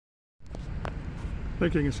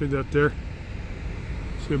think you can see that there.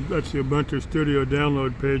 See, that's the Ubuntu Studio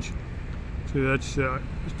download page. See, that's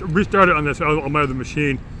restarted on this on my other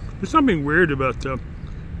machine. There's something weird about the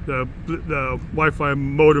Wi-Fi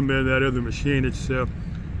modem in that other machine. It's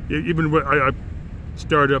even when I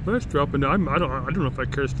start up, that's dropping down. I don't know if I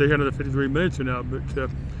care to stay another 53 minutes or not, but you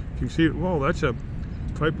can see, whoa, that's a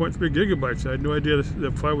 5.3 gigabytes. I had no idea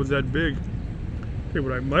the file was that big. Okay,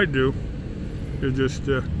 what I might do is just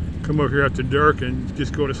come over here after dark and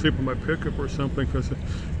just go to sleep on my pickup or something, because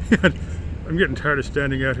I'm getting tired of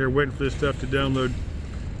standing out here waiting for this stuff to download.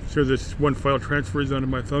 So this one file transfers onto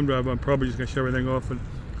my thumb drive. I'm probably just going to shut everything off and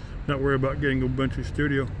not worry about getting Ubuntu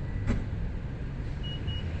Studio.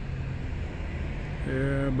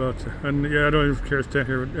 Yeah, I don't even care to stand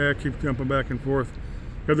here. I keep jumping back and forth.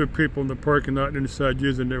 Other people in the parking lot inside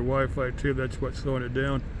using their Wi-Fi too. That's what's slowing it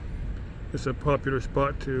down. It's a popular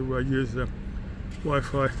spot to use the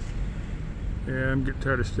Wi-Fi. Yeah, I'm getting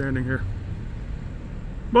tired of standing here.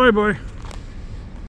 Bye bye.